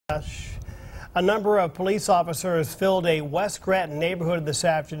A number of police officers filled a West Scranton neighborhood this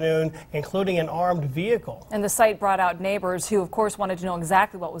afternoon, including an armed vehicle. And the sight brought out neighbors who, of course, wanted to know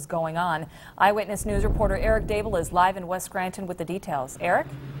exactly what was going on. Eyewitness News reporter Eric Dable is live in West Scranton with the details. Eric?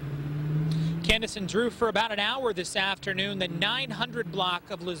 Candace and Drew, for about an hour this afternoon, the 900 block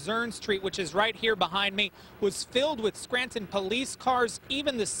of Luzerne Street, which is right here behind me, was filled with Scranton police cars,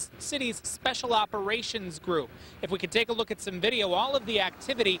 even the city's special operations group. If we could take a look at some video, all of the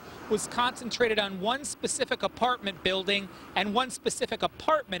activity was concentrated on one specific apartment building and one specific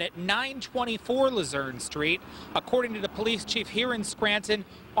apartment at 924 Luzerne Street. According to the police chief here in Scranton,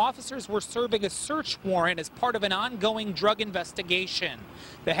 officers were serving a search warrant as part of an ongoing drug investigation.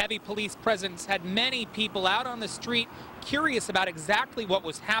 The heavy police presence had many people out on the street curious about exactly what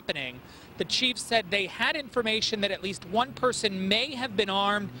was happening. The chief said they had information that at least one person may have been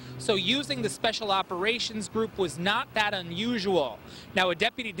armed, so using the special operations group was not that unusual. Now, a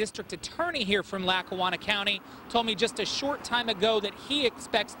deputy district attorney here from Lackawanna County told me just a short time ago that he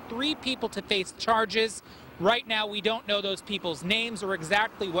expects 3 people to face charges. Right now, we don't know those people's names or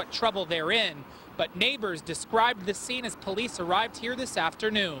exactly what trouble they're in, but neighbors described the scene as police arrived here this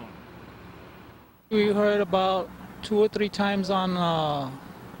afternoon. We heard about 2 or 3 times on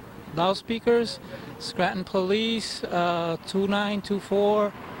loudspeakers, Scranton Police,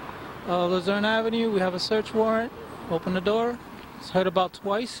 2924 Luzerne Avenue. We have a search warrant. Open the door. It's heard about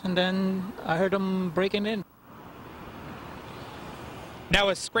twice, and then I heard them breaking in. Now,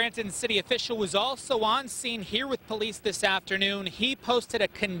 a Scranton city official was also on scene here with police this afternoon. He posted a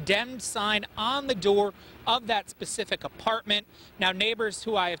condemned sign on the door of that specific apartment. Now, neighbors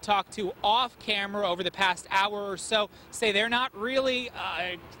who I have talked to off camera over the past hour or so say they're not really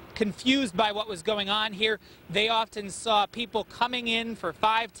confused by what was going on here. They often saw people coming in for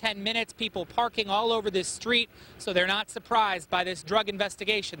 5-10 minutes, people parking all over this street, so they're not surprised by this drug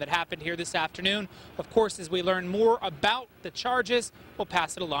investigation that happened here this afternoon. Of course, as we learn more about the charges, we'll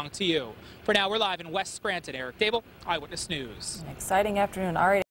pass it along to you. For now, we're live in West Scranton. Eric Dable, Eyewitness News. An exciting afternoon. All right.